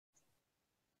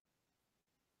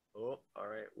Oh, all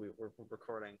right. We're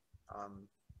recording. Um,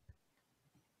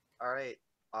 all right.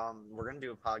 We're gonna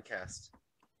do a podcast.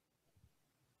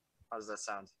 How does that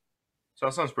sound? So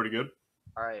that sounds pretty good.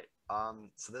 All right.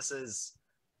 So this is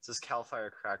Calfire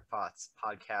Crackpots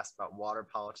podcast about water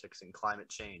politics and climate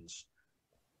change.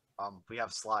 We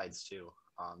have slides too.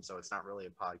 So it's not really a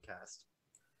podcast.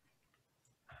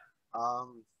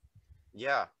 Um,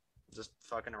 yeah, just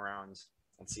fucking around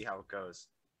and see how it goes.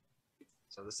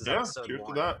 So this is Yeah, episode cheers to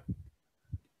one. that.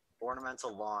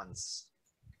 Ornamental lawns.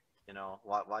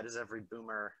 Why does every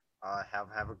boomer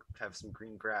have some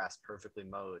green grass perfectly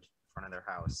mowed in front of their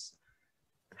house,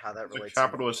 and how that It's a relates to water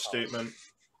capitalist policy? statement.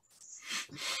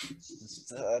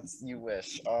 That's you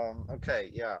wish.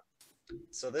 Okay, yeah.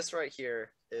 So this right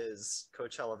here is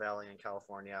Coachella Valley in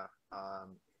California.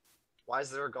 Why is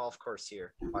there a golf course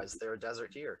here? Why is there a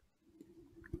desert here?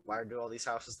 Why do all these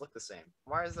houses look the same?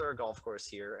 Why is there a golf course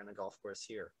here and a golf course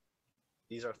here?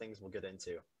 These are things we'll get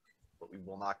into, but we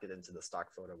will not get into the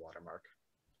stock photo watermark.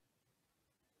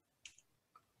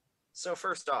 So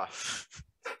first off,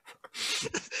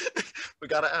 we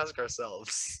gotta ask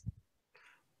ourselves,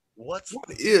 what's What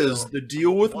the is deal? the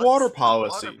deal with water What's the water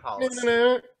policy?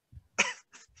 policy?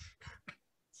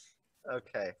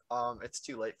 Okay, it's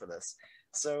too late for this.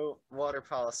 So water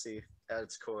policy at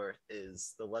its core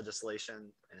is the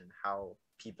legislation and how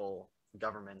people,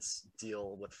 governments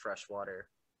deal with fresh water,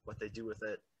 what they do with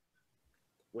it,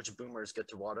 which boomers get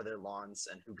to water their lawns,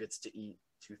 and who gets to eat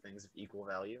two things of equal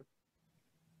value.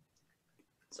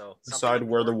 So something Decide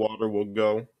where the important. water will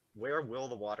go. Where will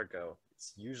the water go?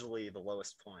 It's usually the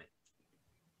lowest point.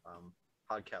 Um,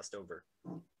 Podcast over.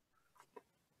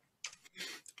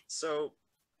 So,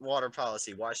 water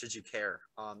policy. Why should you care?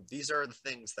 These are the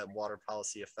things that water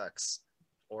policy affects,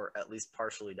 or at least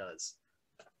partially does.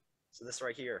 So this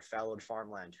right here, fallowed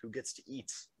farmland. Who gets to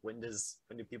eat? When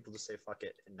do people just say fuck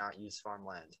it and not use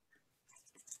farmland?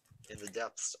 In the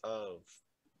depths of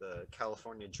the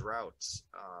California drought,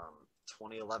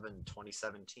 2011,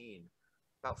 2017,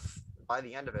 about by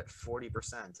the end of it, 40%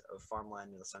 of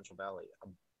farmland in the Central Valley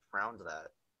around that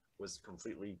was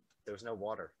completely, there was no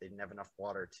water. They didn't have enough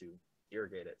water to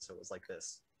irrigate it. So it was like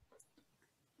this.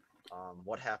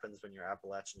 What happens when your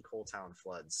Appalachian coal town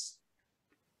floods?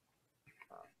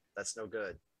 That's no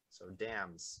good. So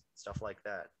dams, stuff like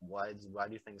that. Why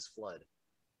do things flood?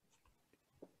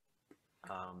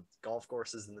 Golf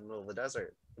courses in the middle of the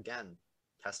desert. Again,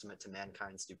 testament to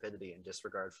mankind's stupidity and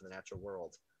disregard for the natural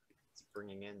world. It's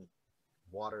bringing in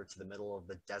water to the middle of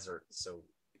the desert so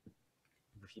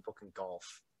people can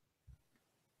golf.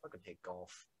 I fucking hate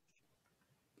golf.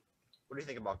 What do you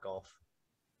think about golf?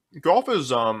 Golf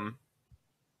is I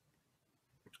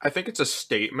think it's a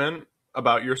statement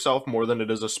about yourself more than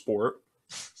it is a sport.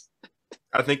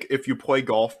 I think if you play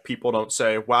golf, people don't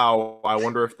say, "Wow, I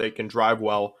wonder if they can drive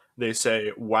well." They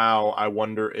say, "Wow, I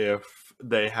wonder if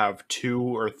they have two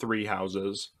or three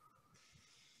houses."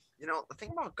 The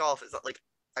thing about golf is that like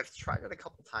I've tried it a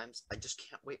couple times. I just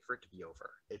can't wait for it to be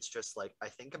over. It's just like I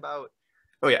think about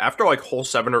Oh yeah, after like hole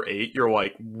 7 or 8, you're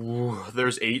like,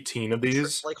 "There's 18 of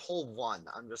these." like hole one.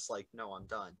 I'm just like, no, I'm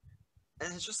done.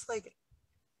 And it's just like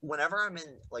whenever I'm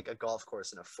in like a golf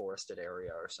course in a forested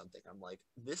area or something, I'm like,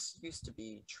 this used to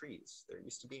be trees. There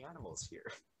used to be animals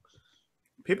here.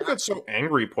 People Now, get so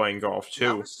angry playing golf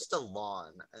now too. it's just a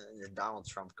lawn. And Donald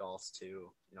Trump golfs too.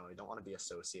 You don't want to be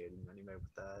associated in any way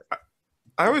with that.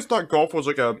 I always thought golf was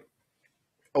like a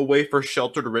way for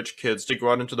sheltered rich kids to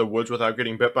go out into the woods without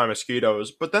getting bit by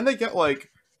mosquitoes. But then they get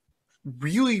like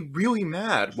really, really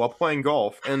mad while playing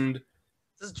golf, and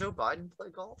Does Joe Biden play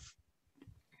golf?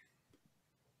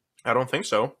 I don't think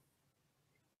so.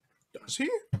 Does he?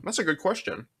 That's a good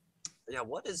question. Yeah,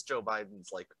 what is Joe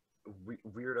Biden's like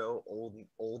weirdo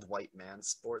old white man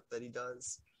sport that he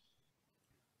does?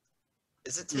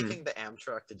 Is it Hmm. taking the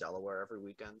Amtrak to Delaware every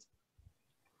weekend?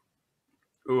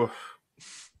 Ooh,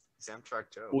 It's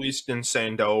Amtrak Joe. least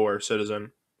insane Delaware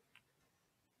citizen.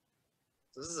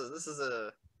 So this is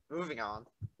a moving on.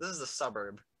 This is a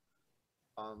suburb.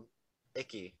 Um,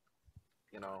 Icky.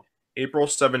 You know, April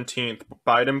 17th,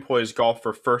 Biden plays golf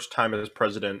for first time as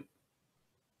president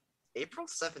April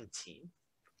 17th.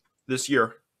 this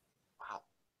year. Wow,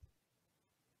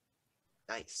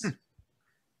 Hmm. nice.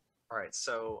 All right,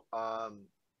 so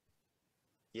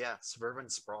yeah, suburban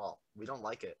sprawl. We don't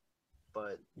like it,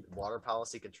 but water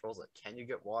policy controls it. Can you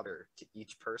get water to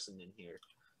each person in here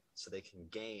so they can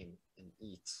game and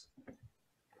eat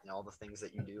and all the things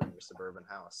that you do in your suburban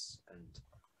house? And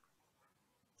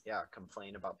yeah,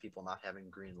 complain about people not having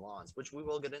green lawns, which we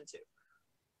will get into.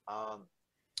 Um,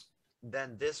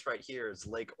 then this right here is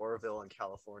Lake Oroville in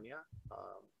California.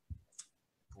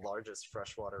 the largest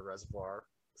freshwater reservoir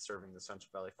serving the Central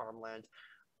Valley farmland.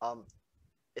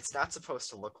 It's not supposed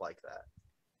to look like that.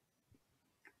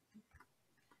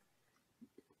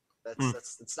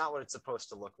 It's not what it's supposed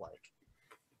to look like.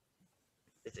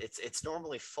 It's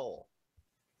normally full.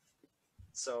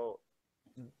 So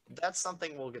that's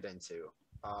something we'll get into.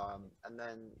 And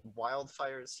then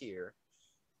wildfires here.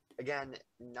 Again,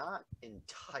 not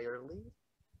entirely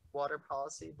water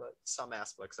policy, but some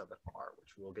aspects of it are, which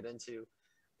we'll get into.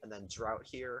 And then drought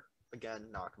here,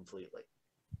 again, not completely.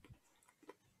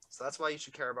 So that's why you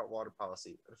should care about water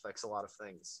policy. It affects a lot of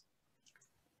things.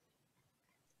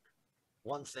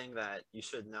 One thing that you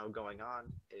should know going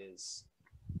on is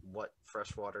what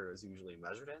freshwater is usually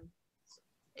measured in. So,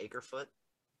 acre foot,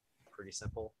 pretty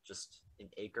simple, just an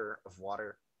acre of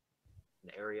water,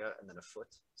 an area, and then a foot,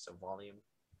 so volume,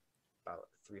 about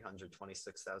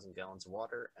 326,000 gallons of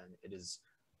water, and it is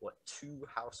what 2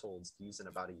 households use in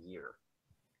about a year.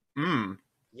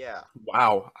 Yeah.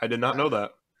 Wow, I did not know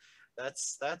that.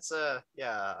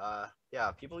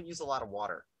 Yeah, people use a lot of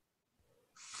water.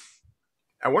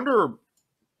 I wonder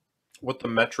what the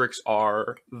metrics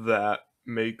are that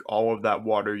make all of that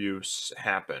water use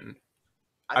happen.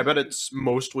 I bet it's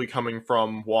mostly coming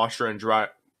from washer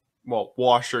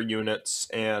units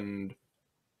and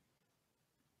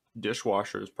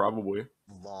dishwashers, probably.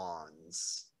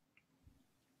 Lawns.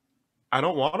 I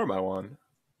don't water my lawn.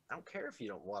 I don't care if you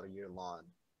don't water your lawn.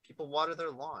 People water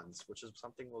their lawns, which is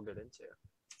something we'll get into.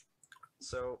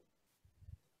 So,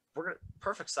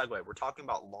 perfect segue. We're talking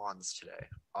about lawns today.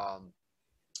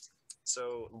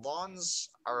 So lawns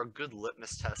are a good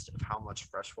litmus test of how much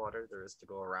fresh water there is to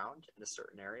go around in a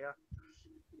certain area.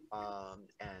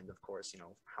 And of course,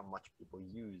 how much people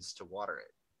use to water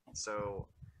it. So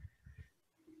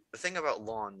the thing about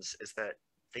lawns is that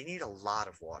they need a lot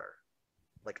of water,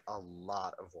 like a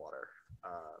lot of water.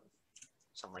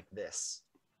 Something like this.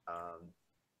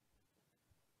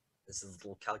 This is a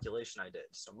little calculation I did.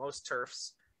 So most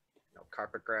turfs,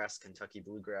 carpet grass, Kentucky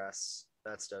bluegrass,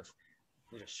 that stuff,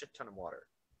 need a shit ton of water,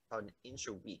 about an inch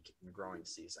a week in growing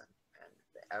season. And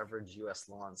the average U.S.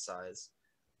 lawn size,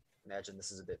 imagine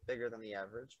this is a bit bigger than the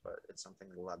average, but it's something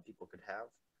that a lot of people could have.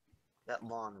 That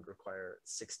lawn would require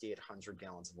 6,800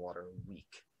 gallons of water a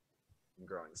week in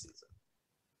growing season.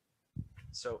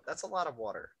 So that's a lot of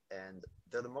water, and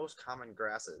they're the most common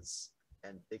grasses,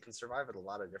 and they can survive at a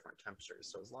lot of different temperatures.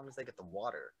 So as long as they get the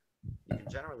water, you can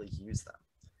generally use them.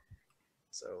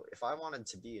 So if I wanted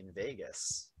to be in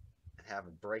Vegas and have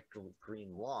a bright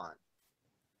green lawn,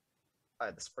 if I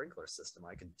had the sprinkler system,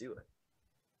 I could do it.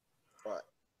 But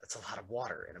it's a lot of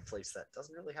water in a place that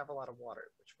doesn't really have a lot of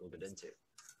water, which we'll get into.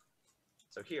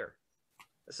 So here,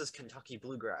 this is Kentucky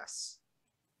bluegrass,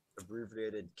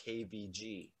 abbreviated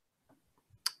KBG.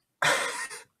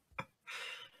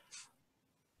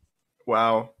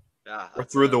 Wow. Yeah. Or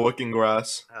through the looking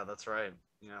grass. Yeah, that's right.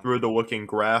 Yeah. Through the looking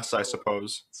grass, I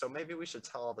suppose. So maybe we should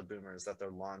tell all the boomers that their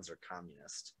lawns are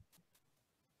communist.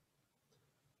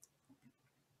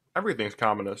 Everything's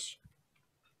communist.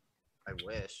 I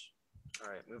wish.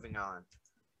 All right, moving on.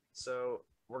 So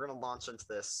we're going to launch into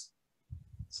this.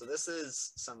 So this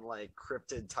is some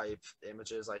cryptid type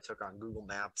images I took on Google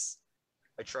Maps.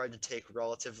 I tried to take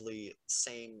relatively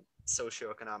same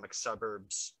socioeconomic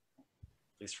suburbs,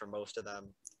 at least for most of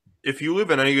them. If you live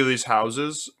in any of these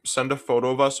houses, send a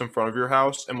photo of us in front of your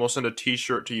house, and we'll send a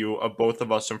t-shirt to you of both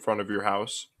of us in front of your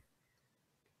house.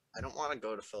 I don't want to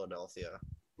go to Philadelphia.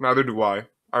 Neither do I.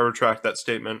 I retract that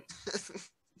statement.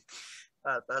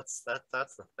 That's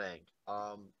the thing.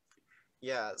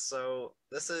 Yeah, so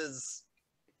this is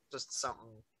just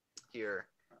something here.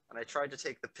 And I tried to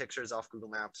take the pictures off Google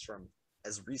Maps from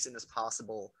as recent as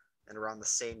possible and around the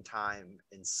same time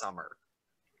in summer.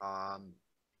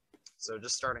 So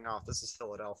just starting off, this is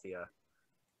Philadelphia.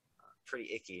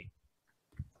 Pretty icky.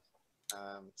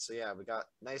 So yeah, we got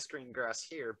nice green grass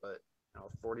here, but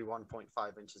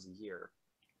 41.5 inches a year.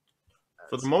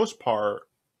 For the most part,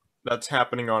 that's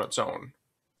happening on its own.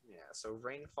 Yeah, so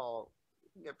rainfall, you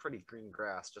can get pretty green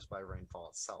grass just by rainfall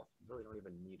itself. You really don't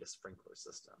even need a sprinkler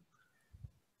system.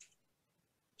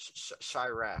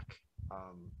 Chirac.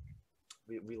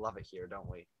 We love it here, don't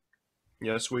we?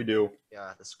 Yes, we do.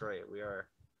 Yeah, that's great. We are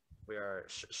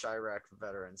Chirac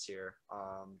veterans here.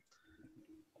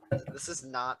 This is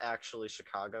not actually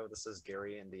Chicago. This is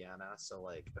Gary, Indiana, so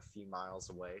a few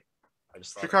miles away. I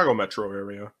just thought Chicago metro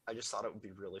area. I just thought it would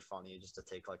be really funny just to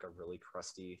take a really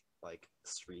crusty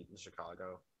street in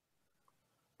Chicago.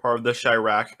 Part of the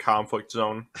Chirac conflict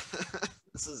zone.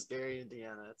 This is Gary,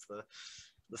 Indiana. It's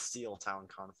the Steel Town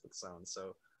conflict zone.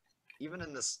 So even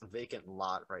in this vacant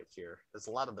lot right here, there's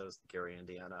a lot of those in Gary,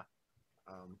 Indiana.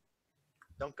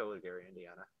 Don't go to Gary,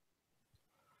 Indiana.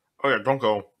 Oh yeah, don't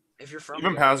go. If you're from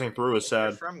Even Gary, passing through is if you're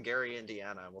sad. from Gary,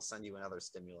 Indiana, we'll send you another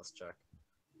stimulus check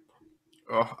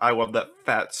Oh, I love that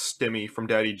fat stimmy from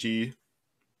Daddy G.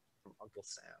 from Uncle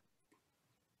Sam.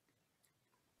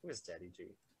 Who is Daddy G?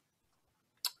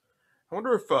 I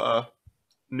wonder if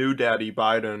new Daddy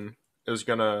Biden is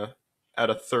gonna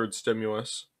add a third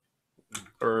stimulus,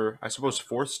 or I suppose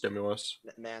fourth stimulus.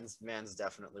 Man's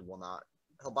definitely will not.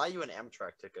 He'll buy you an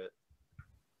Amtrak ticket.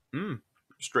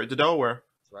 Straight to Delaware.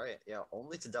 That's right. Yeah,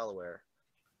 only to Delaware.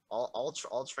 All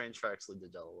train tracks lead to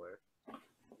Delaware.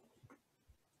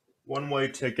 One-way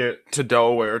ticket to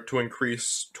Delaware to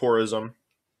increase tourism.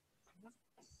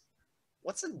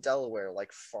 What's in Delaware?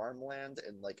 Like farmland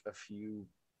and like a few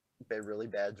really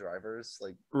bad drivers.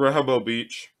 Like Rehoboth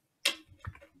Beach.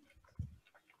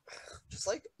 just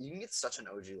like you can get such an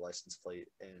OG license plate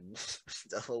in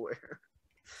Delaware.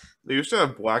 They used to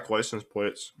have black license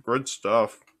plates. Good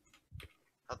stuff.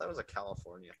 I thought that was a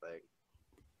California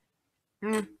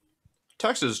thing.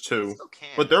 Texas too. Still can.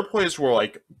 But their plates were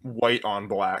like white on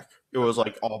black. It was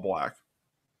like all black.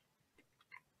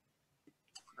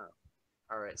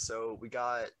 All right, so we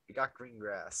got green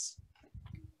grass.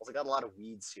 Also got a lot of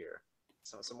weeds here.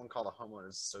 So someone called a homeowners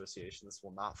association. This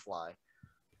will not fly.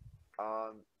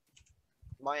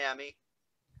 Miami.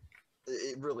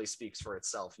 It really speaks for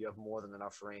itself. You have more than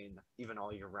enough rain, even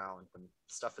all year round, and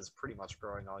stuff is pretty much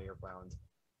growing all year round.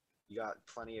 You got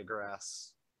plenty of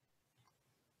grass.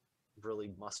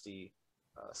 Really musty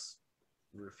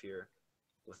roof here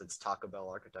with its Taco Bell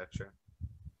architecture.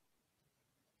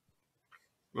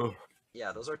 Ugh.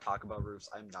 Yeah, those are Taco Bell roofs.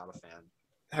 I'm not a fan.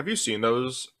 Have you seen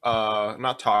those?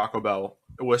 Not Taco Bell.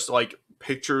 It was like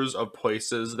pictures of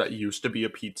places that used to be a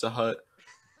Pizza Hut.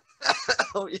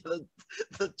 Oh yeah,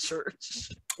 the church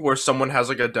where someone has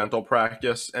like a dental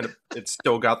practice and it's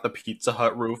still got the Pizza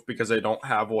Hut roof because they don't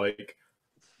have like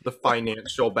the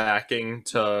financial backing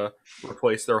to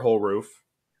replace their whole roof.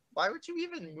 Why would you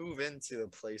even move into a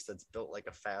place that's built like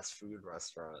a fast food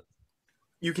restaurant?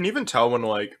 You can even tell when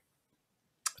like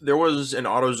there was an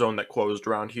AutoZone that closed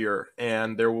around here,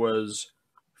 and there was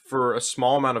for a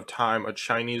small amount of time a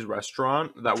Chinese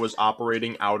restaurant that was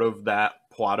operating out of that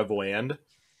plot of land.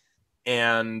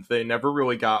 And they never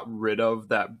really got rid of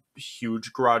that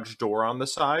huge garage door on the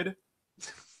side.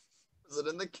 Was it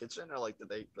in the kitchen or like did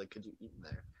they like could you eat in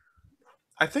there?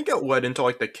 I think it led into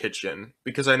like the kitchen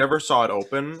because I never saw it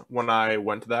open when I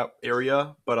went to that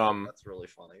area. But That's really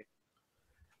funny.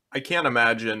 I can't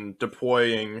imagine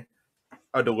deploying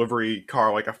a delivery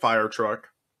car like a fire truck.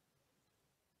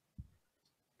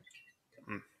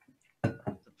 The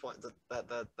point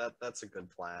that's a good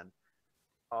plan.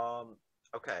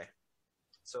 Okay.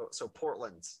 So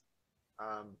Portland.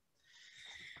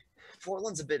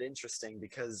 Portland's a bit interesting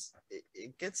because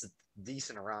it gets a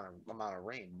decent amount of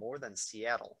rain, more than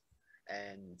Seattle,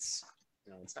 and it's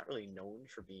not really known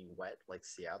for being wet like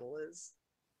Seattle is,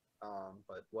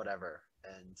 but whatever.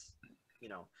 And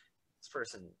this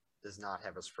person does not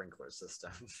have a sprinkler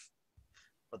system,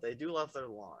 but they do love their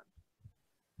lawn,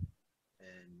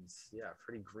 and yeah,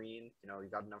 pretty green. You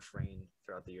got enough rain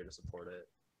throughout the year to support it.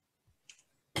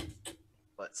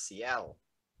 But Seattle.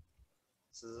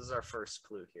 So this is our first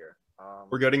clue here.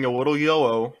 We're getting a little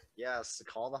yellow. Yes,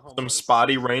 call the home. Some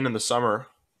spotty rain in the summer.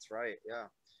 That's right. Yeah,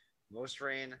 most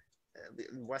rain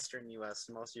in Western U.S.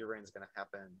 Most of your rain is going to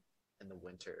happen in the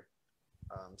winter.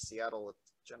 Seattle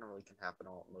generally can happen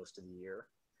most of the year.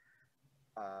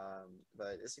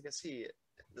 But as you can see,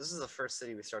 this is the first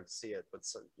city we start to see it. But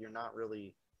so you're not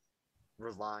really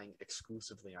relying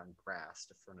exclusively on grass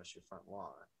to furnish your front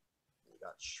lawn. You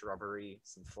got shrubbery,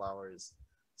 some flowers,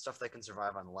 stuff that can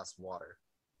survive on less water.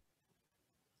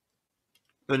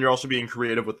 Then you're also being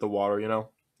creative with the water,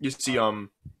 You see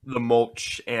the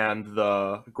mulch and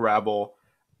the gravel.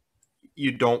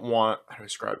 You don't want, how do I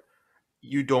describe?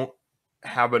 You don't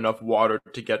have enough water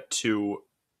to get to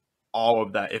all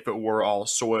of that if it were all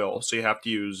soil. So you have to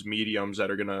use mediums that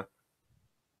are going to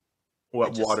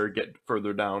let water get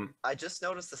further down. I just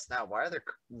noticed this now.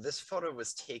 This photo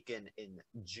was taken in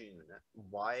June.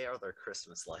 Why are there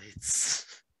Christmas lights?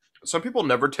 Some people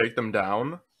never take them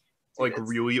down. Like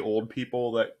really old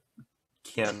people that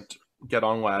can't get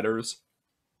on ladders.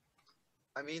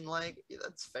 I mean, like,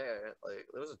 that's fair. Like,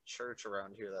 there was a church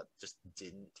around here that just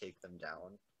didn't take them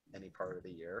down any part of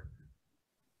the year.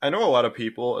 I know a lot of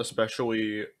people,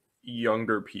 especially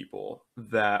younger people,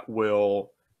 that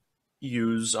will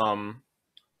use either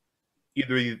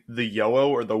the yellow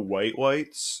or the white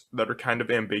lights that are kind of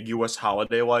ambiguous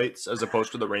holiday lights as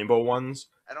opposed to the rainbow ones.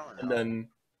 I don't know. And then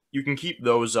you can keep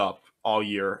those up all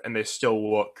year and they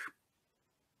still look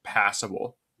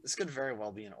passable. This could very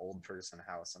well be an old person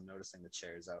house. I'm noticing the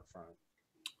chairs out front.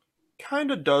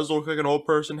 Kind of does look like an old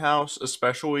person house,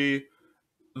 especially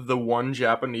the one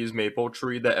Japanese maple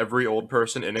tree that every old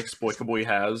person inexplicably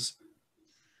has.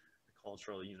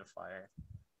 Cultural unifier.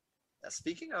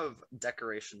 Speaking of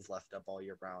decorations left up all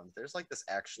year round, there's like this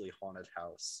actually haunted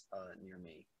house near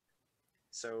me.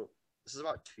 So this is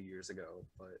about 2 years ago,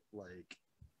 but like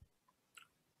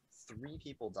 3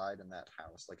 people died in that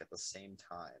house like at the same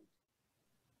time,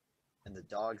 and the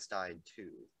dogs died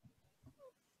too.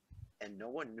 And no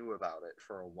one knew about it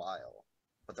for a while,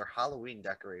 but their Halloween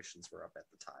decorations were up at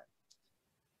the time.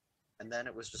 And then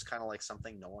it was just kind of like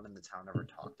something no one in the town ever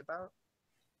talked about.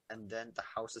 And then the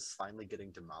house is finally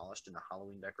getting demolished, and the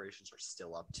Halloween decorations are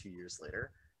still up 2 years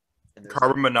later. And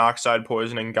Carbon monoxide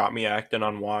poisoning got me acting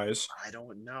unwise. I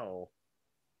don't know.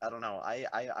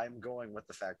 I'm going with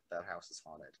the fact that house is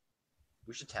haunted.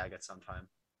 We should tag it sometime.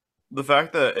 The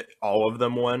fact that all of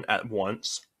them went at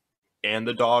once, and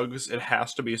the dogs, it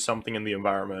has to be something in the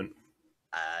environment.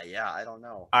 Yeah, I don't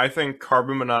know. I think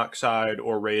carbon monoxide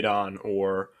or radon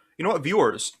or, you know what,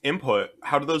 viewers, input.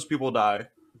 How do those people die?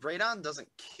 Radon doesn't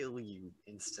kill you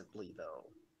instantly, though.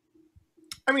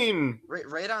 I mean...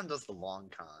 Radon does the long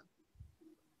con.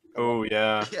 Oh,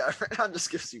 yeah. Yeah, radon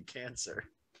just gives you cancer.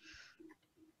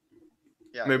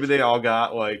 Yeah. Maybe they all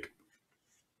got, like,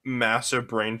 massive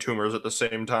brain tumors at the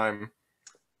same time.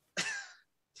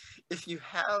 If you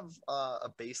have a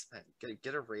basement,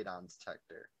 get a radon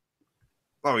detector.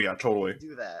 Oh, yeah, totally.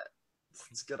 Do that.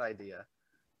 It's a good idea.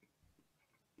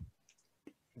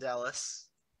 Dallas,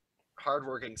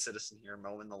 hardworking citizen here,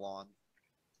 mowing the lawn.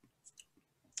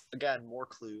 Again, more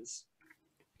clues.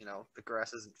 You know, the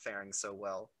grass isn't faring so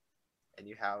well, and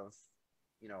you have,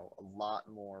 you know, a lot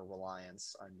more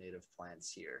reliance on native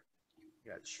plants here.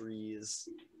 You got trees,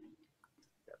 you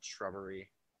got shrubbery,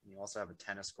 and you also have a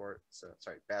tennis court,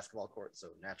 basketball court, so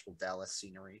natural Dallas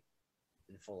scenery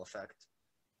in full effect.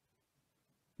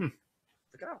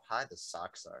 Look at how high the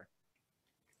socks are.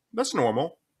 That's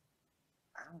normal.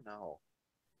 I don't know.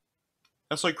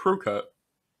 That's like crew cut.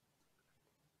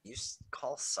 You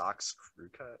call socks crew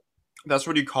cut? That's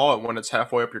what you call it when it's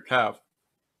halfway up your calf.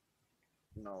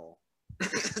 No.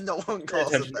 No one Pay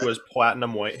calls it attention that. to his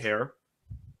platinum white hair.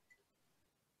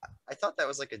 I thought that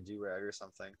was like a do-rag or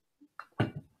something.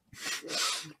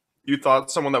 You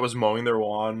thought someone that was mowing their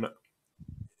lawn...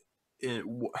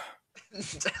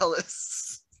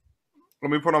 Dallas. Let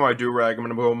me put on my do-rag. I'm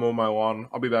gonna go mow my lawn.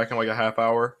 I'll be back in like a half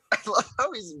hour. I love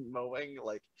how he's mowing,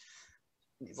 like,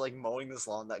 he's like mowing this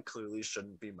lawn that clearly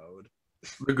shouldn't be mowed.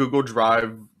 The Google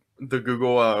Drive, the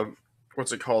Google,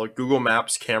 what's it called? Google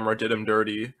Maps camera did him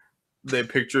dirty. They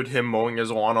pictured him mowing his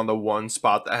lawn on the one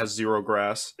spot that has zero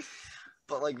grass.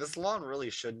 But, like, this lawn really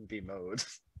shouldn't be mowed.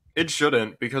 It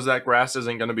shouldn't, because that grass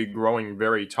isn't going to be growing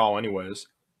very tall anyways.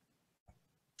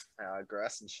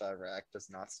 Grass in Chirac does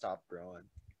not stop growing.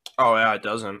 Oh, yeah, it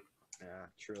doesn't. Yeah,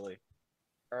 truly.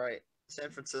 All right,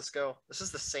 San Francisco. This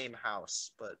is the same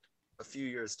house, but a few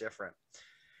years different.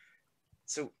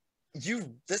 So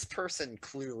this person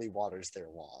clearly waters their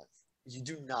lawn. You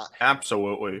do not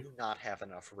have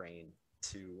enough rain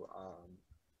to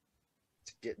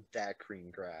get that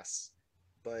green grass.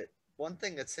 But one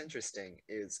thing that's interesting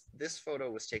is this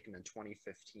photo was taken in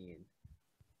 2015.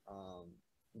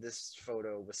 This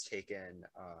photo was taken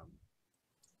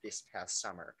this past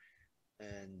summer.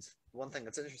 And one thing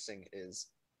that's interesting is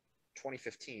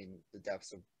 2015, the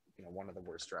depths of one of the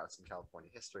worst droughts in California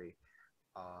history.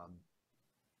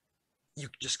 You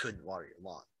just couldn't water your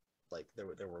lawn. Like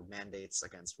there were mandates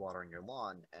against watering your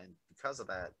lawn, and because of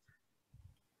that,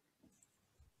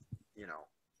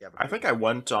 I think I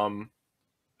went.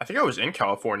 I think I was in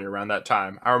California around that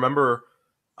time. I remember.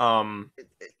 The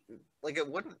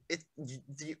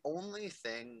only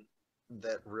thing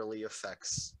that really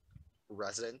affects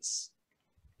residents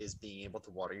is being able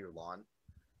to water your lawn.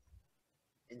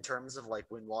 In terms of like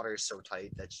when water is so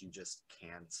tight that you just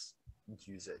can't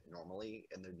use it normally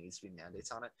and there needs to be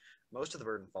mandates on it, most of the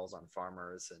burden falls on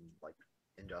farmers and like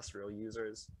industrial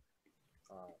users.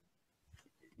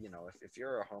 If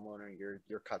you're a homeowner,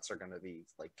 your cuts are going to be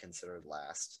like considered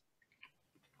last.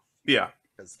 Yeah,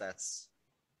 because that's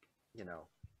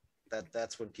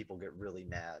that's when people get really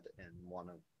mad and want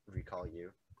to recall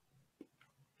you.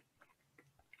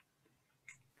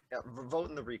 Yeah, vote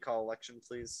in the recall election,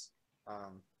 please.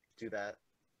 Do that.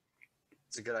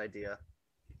 It's a good idea.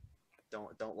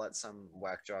 Don't let some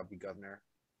whack job be governor.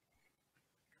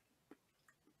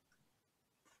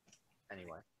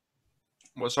 Anyway,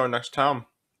 what's our next town?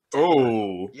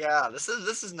 Oh, yeah, this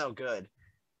is no good.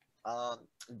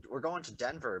 We're going to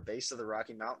Denver, base of the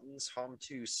Rocky Mountains, home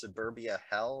to suburbia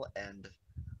hell and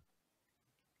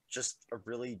just a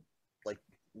really like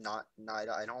not.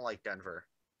 I don't like Denver.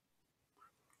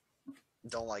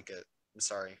 Don't like it. I'm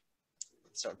sorry.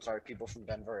 So sorry, people from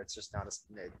Denver. It's just not a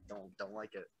don't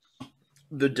like it.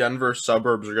 The Denver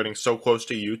suburbs are getting so close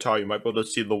to Utah, you might be able to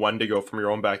see the Wendigo from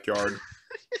your own backyard.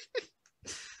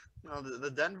 No, the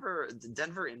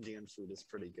Denver Indian food is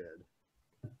pretty good.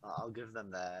 I'll give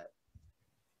them that.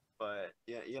 But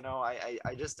yeah,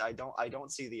 I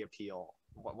don't see the appeal.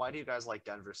 Why do you guys like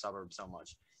Denver suburbs so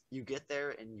much? You get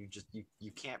there and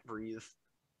you can't breathe,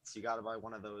 so you got to buy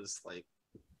one of those like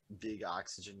big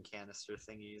oxygen canister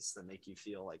thingies that make you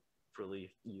feel like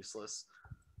really useless.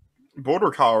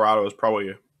 Boulder, Colorado is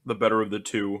probably the better of the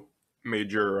two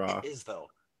major. It is though.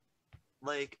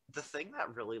 Like the thing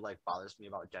that really like bothers me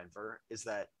about Denver is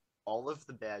that all of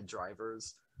the bad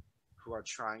drivers who are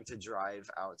trying to drive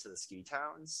out to the ski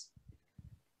towns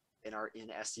and are in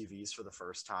SUVs for the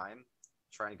first time,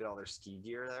 trying to get all their ski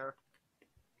gear there,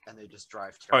 and they just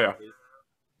drive terribly. Oh, yeah.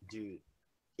 Dude,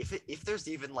 if there's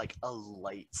even like a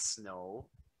light snow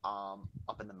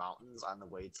up in the mountains on the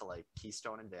way to like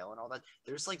Keystone and Vale and all that,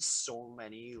 there's like so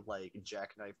many like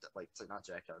jackknifed like not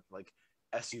jackknifed like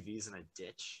SUVs in a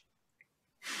ditch.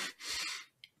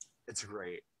 It's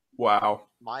great. Wow.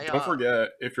 My Don't forget,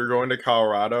 if you're going to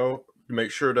Colorado,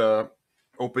 make sure to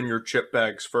open your chip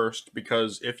bags first,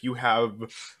 because if you have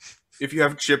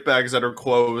chip bags that are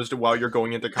closed while you're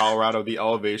going into Colorado, the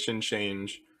elevation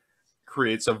change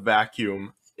creates a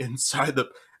vacuum inside the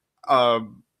a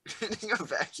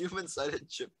vacuum inside a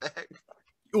chip bag.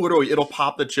 literally it'll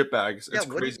pop the chip bags. It's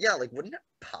crazy. Wouldn't it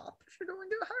pop if you're going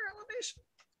to a higher elevation?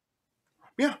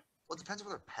 Yeah. Well, it depends on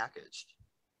where they're packaged.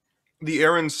 The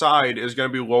air inside is going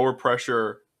to be lower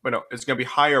pressure, but no, it's going to be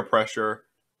higher pressure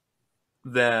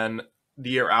than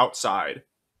the air outside.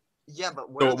 Yeah, but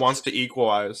so it wants to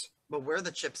equalize. But where are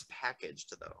the chips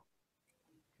packaged, though?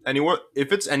 Anywhere,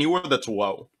 if it's anywhere that's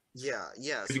low. Yeah.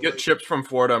 If you get chips from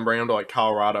Florida and bring them to like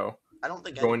Colorado, I don't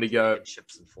think you're going to get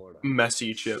chips in Florida.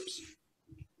 Messy chips.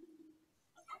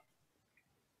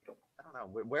 I don't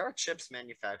know. Where are chips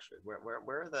manufactured? Where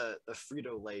are the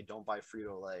Frito-Lay? Don't buy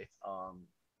Frito-Lay.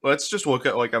 Let's just look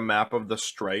at like a map of the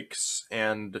strikes,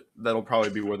 and that'll probably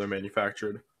be where they're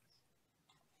manufactured.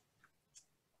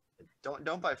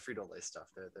 Don't buy Frito-Lay stuff.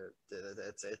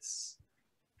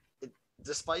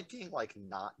 Despite being like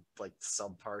not like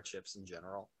subpar chips in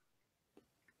general.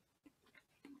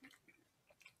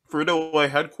 Frito-Lay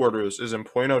headquarters is in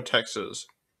Plano, Texas.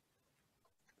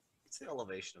 What's the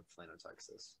elevation of Plano,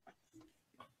 Texas?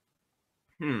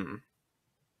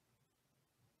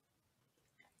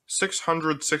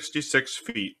 666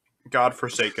 feet.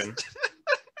 Godforsaken.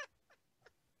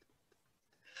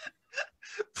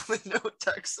 Plano,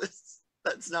 Texas.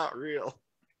 That's not real.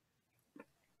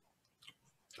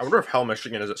 I wonder if Hell,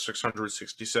 Michigan is at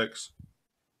 666.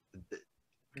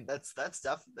 That's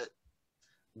definite.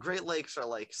 Great Lakes are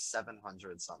like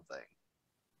 700 something.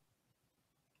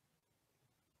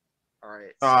 All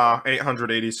right. So,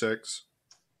 886.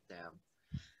 Damn.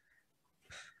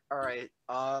 All right.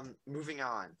 Moving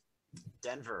on.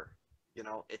 Denver. You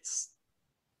know, it's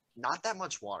not that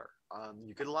much water.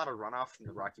 You get a lot of runoff from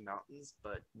the Rocky Mountains,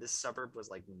 but this suburb was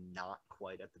like not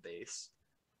quite at the base.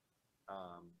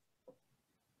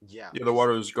 Yeah, the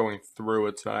water is going through.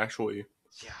 It's not actually.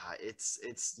 Yeah, it's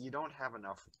you don't have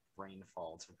enough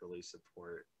rainfall to really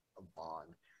support a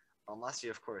bond, unless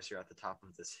you, of course, you're at the top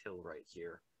of this hill right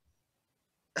here.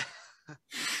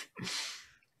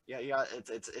 yeah,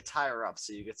 it's higher up,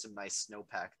 so you get some nice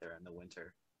snowpack there in the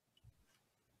winter.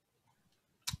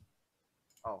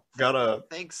 Oh,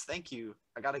 thank you.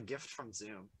 I got a gift from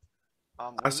Zoom.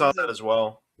 I saw that as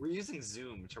well. We're using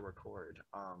Zoom to record.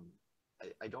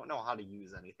 I don't know how to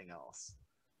use anything else.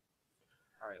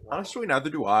 All right. Well, honestly, neither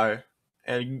do I.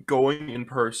 And going in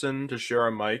person to share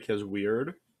a mic is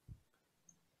weird.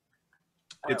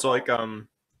 It's like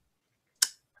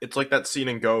it's like that scene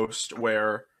in Ghost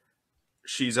where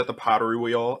she's at the pottery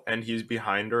wheel and he's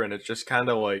behind her, and it's just kind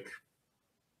of like,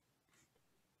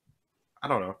 I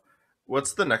don't know.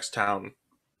 What's the next town?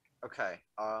 Okay.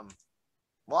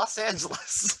 Los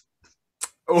Angeles.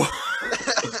 Oh.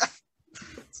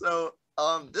 So,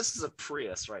 this is a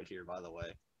Prius right here, by the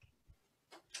way.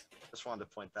 Just wanted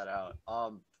to point that out.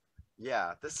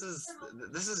 Yeah, this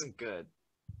isn't good.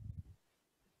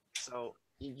 So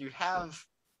you have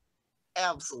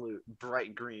absolute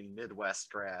bright green Midwest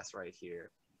grass right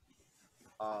here.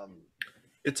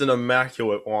 It's an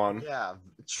immaculate lawn. Yeah,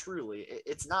 truly.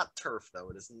 It's not turf though.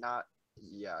 It is not.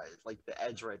 Yeah, like the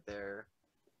edge right there.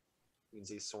 You can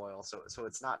see soil, so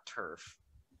it's not turf.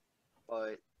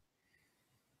 But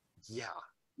yeah,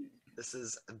 this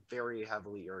is a very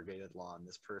heavily irrigated lawn.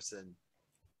 This person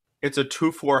Um, It's a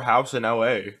 2-floor house in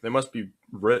LA. They must be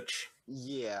rich.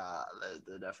 yeah,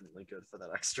 they're definitely good for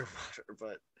that extra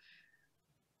water,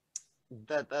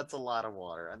 but that's a lot of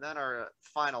water. And then our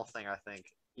final thing, I think,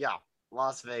 yeah,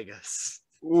 Las Vegas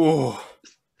Ooh.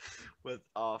 with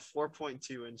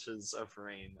 4.2 inches of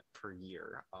rain per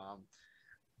year.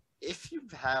 If you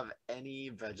have any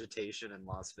vegetation in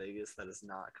Las Vegas that is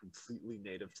not completely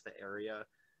native to the area,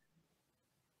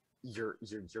 you're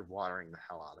watering the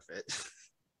hell out of it.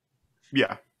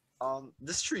 Yeah.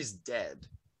 This tree's dead.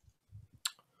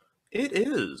 It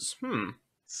is.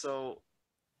 So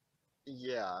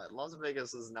yeah, Las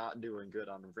Vegas is not doing good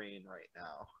on rain right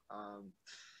now.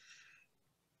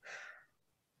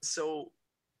 So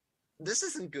this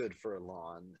isn't good for a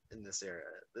lawn in this area.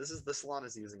 This lawn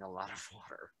is using a lot of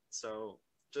water. So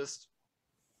just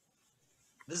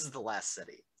this is the last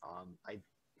city. I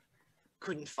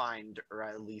couldn't find, or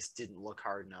at least didn't look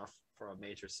hard enough for a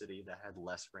major city that had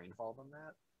less rainfall than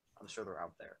that. I'm sure they're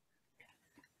out there.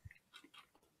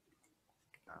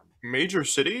 Major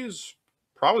cities?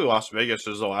 Probably Las Vegas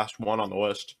is the last one on the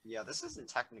list. Yeah, this isn't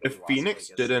technically If Las Phoenix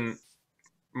Vegas. didn't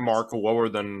mark lower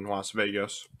than Las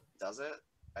Vegas, Does it?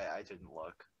 I didn't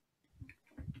look.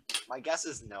 My guess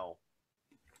is no.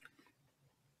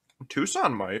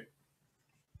 Tucson might.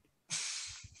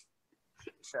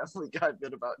 Family Guy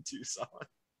bit about Tucson.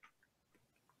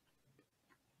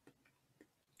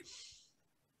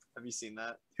 Have you seen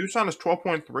that? Tucson is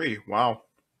 12.3. Wow.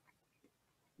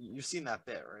 You've seen that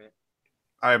bit, right?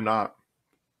 I have not.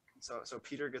 So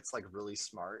Peter gets like really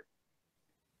smart,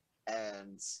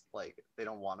 and like they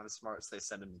don't want him smart, so they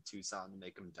send him to Tucson to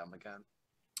make him dumb again.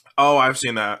 Oh, I've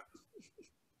seen that.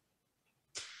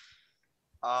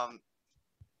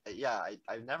 Yeah,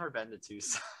 I've never been to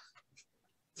Tucson.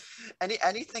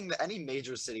 Any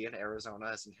major city in Arizona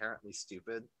is inherently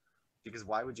stupid, because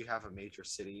why would you have a major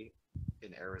city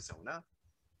in Arizona?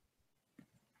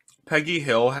 Peggy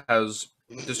Hill has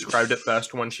described it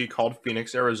best when she called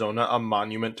Phoenix, Arizona a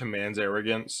monument to man's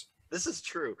arrogance. This is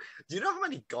true. Do you know how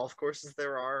many golf courses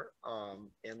there are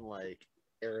in like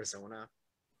Arizona?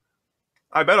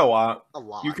 I bet a lot. A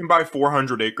lot. You can buy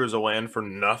 400 acres of land for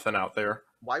nothing out there.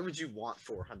 Why would you want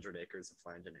 400 acres of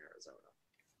land in Arizona?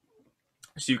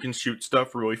 So you can shoot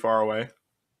stuff really far away.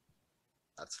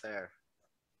 That's fair.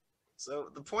 So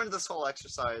the point of this whole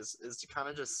exercise is to kind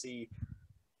of just see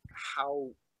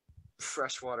how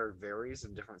freshwater varies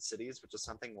in different cities, which is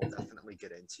something we'll definitely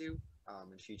get into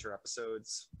in future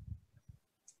episodes,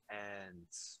 and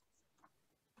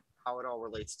how it all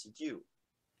relates to you,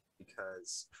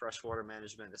 because freshwater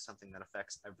management is something that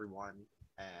affects everyone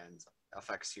and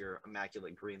affects your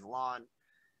immaculate green lawn.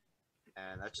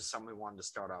 And that's just something we wanted to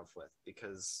start off with,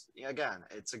 because again,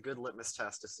 it's a good litmus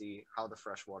test to see how the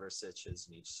freshwater sitches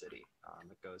in each city.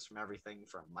 It goes from everything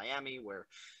from Miami, where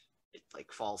it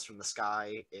like falls from the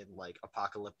sky in like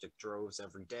apocalyptic droves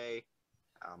every day,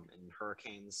 and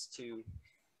hurricanes to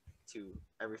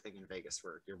everything in Vegas,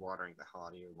 where you're watering the hell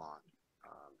out of your lawn.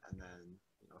 And then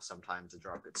sometimes the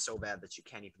drought gets so bad that you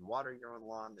can't even water your own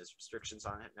lawn. There's restrictions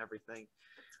on it and everything,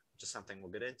 which is something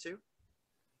we'll get into.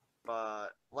 But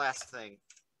last thing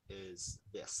is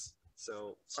this.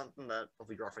 So something that will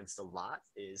be referenced a lot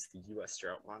is the U.S.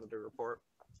 Drought Monitor report.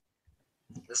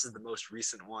 This is the most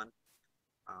recent one,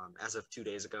 as of 2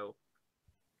 days ago.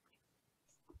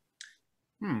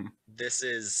 This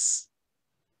is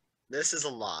a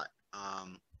lot.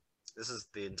 This is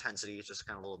the intensity. It's just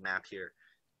kind of a little map here.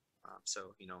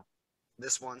 So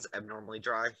this one's abnormally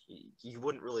dry. You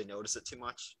wouldn't really notice it too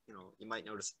much. You might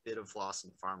notice a bit of loss in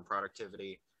farm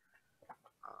productivity.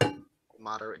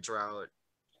 Moderate drought,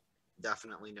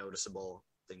 definitely noticeable.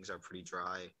 Things are pretty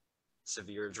dry.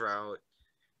 Severe drought,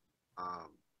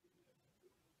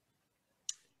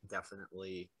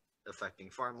 definitely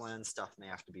affecting farmland. Stuff may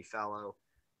have to be fallow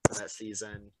for that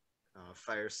season.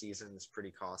 Fire season is pretty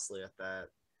costly at that.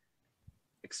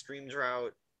 Extreme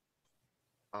drought,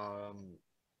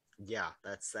 yeah,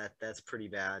 that's pretty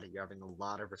bad. You're having a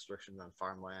lot of restrictions on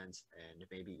farmland and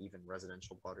maybe even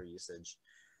residential water usage.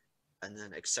 And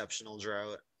then exceptional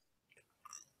drought,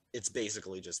 it's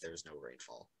basically just there's no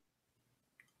rainfall.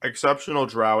 Exceptional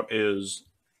drought is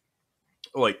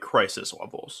like crisis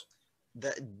levels.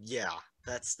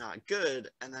 That's not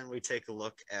good. And then we take a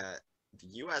look at the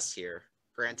US here.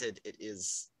 Granted, it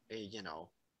is late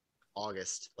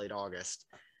August.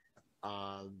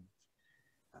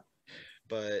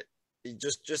 But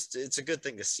it's a good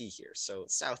thing to see here. So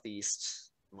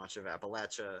southeast, much of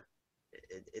Appalachia,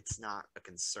 it's not a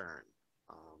concern.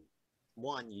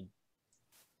 One,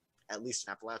 at least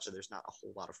in Appalachia, there's not a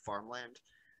whole lot of farmland.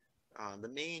 The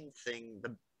main thing,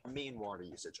 the main water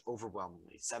usage,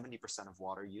 overwhelmingly 70% of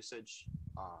water usage,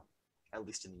 at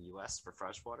least in the US for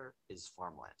freshwater, is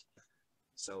farmland.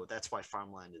 So that's why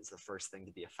farmland is the first thing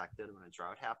to be affected when a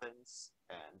drought happens.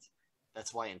 And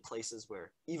that's why in places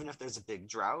where, even if there's a big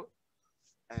drought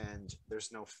and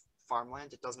there's no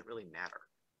farmland, it doesn't really matter.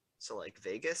 So like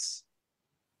Vegas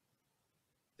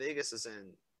is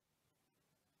in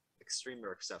extreme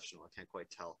or exceptional, I can't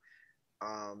quite tell.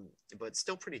 But it's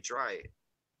still pretty dry.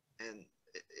 And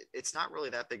it's not really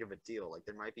that big of a deal. Like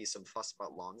there might be some fuss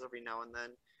about lawns every now and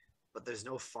then, but there's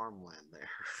no farmland there.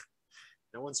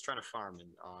 No one's trying to farm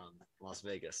in Las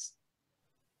Vegas,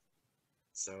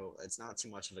 so it's not too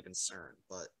much of a concern.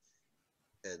 But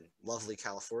in lovely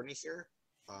California here,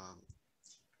 40%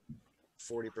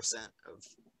 of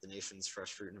the nation's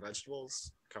fresh fruit and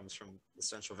vegetables comes from the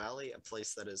Central Valley, a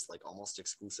place that is like almost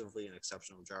exclusively an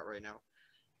exceptional drought right now.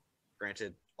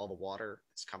 Granted, all the water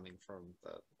is coming from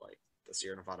the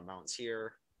Sierra Nevada mountains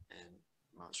here and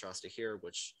Mount Shasta here,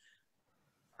 which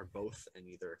are both in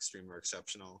either extreme or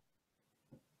exceptional.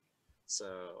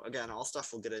 So again, all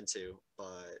stuff we'll get into,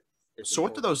 but so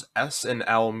what do those S and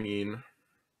L mean?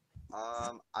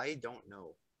 I don't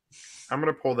know. I'm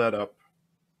gonna pull that up.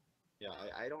 Yeah,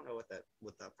 I don't know what that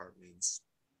part means.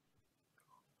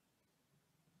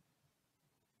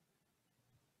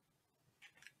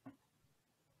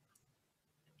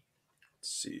 Let's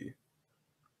see.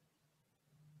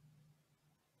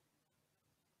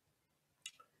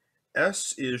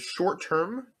 S is short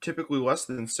term, typically less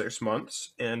than 6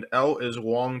 months, and L is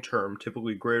long term,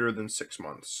 typically greater than 6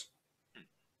 months.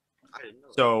 I didn't know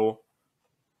that. So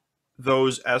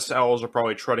those SLs are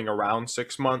probably treading around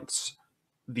 6 months.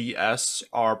 The S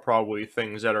are probably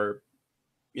things that are,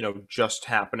 just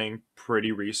happening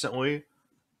pretty recently.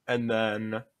 And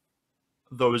then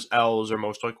those L's are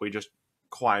most likely just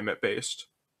climate based.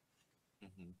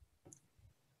 Mm-hmm.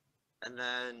 And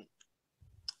then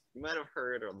you might have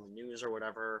heard on the news or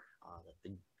whatever that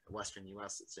the Western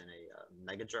U.S. is in a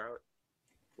mega drought,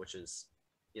 which is,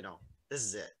 this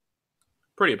is it.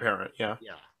 Pretty apparent, yeah.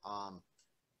 Yeah.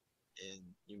 And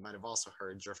you might have also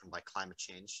heard driven by climate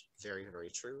change. Very, very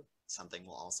true. Something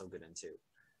we'll also get into.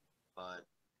 But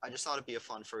I just thought it'd be a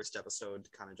fun first episode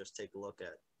to kind of just take a look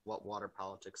at what water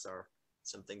politics are,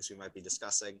 some things we might be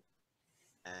discussing,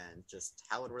 and just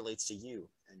how it relates to you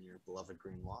and your beloved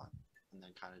green lawn. And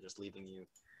then kind of just leaving you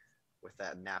with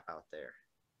that map out there.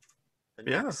 The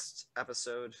next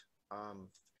episode,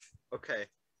 okay.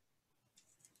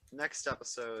 Next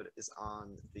episode is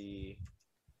on the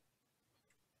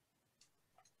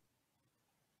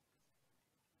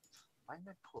why didn't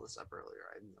I pull this up earlier?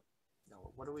 I didn't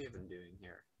know. What are we even doing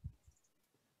here?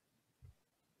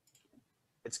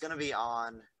 It's going to be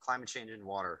on climate change and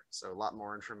water, so a lot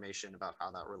more information about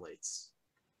how that relates.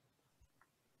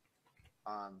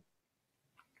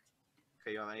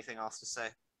 Okay, you have anything else to say?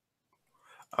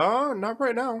 Not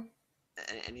right now.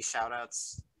 Any shout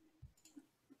outs?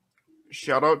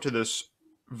 Shout out to this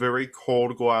very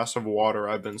cold glass of water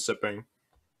I've been sipping.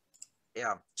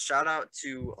 Yeah, shout out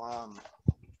to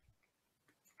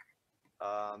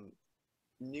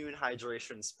Noon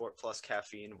Hydration Sport Plus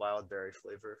Caffeine Wild Berry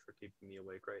flavor for keeping me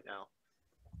awake right now.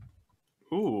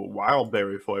 Ooh, wild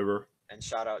berry flavor. And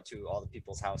shout out to all the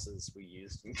people's houses we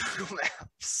used in Google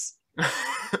Maps.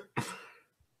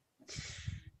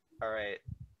 All right,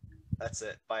 that's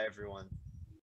it. Bye, everyone.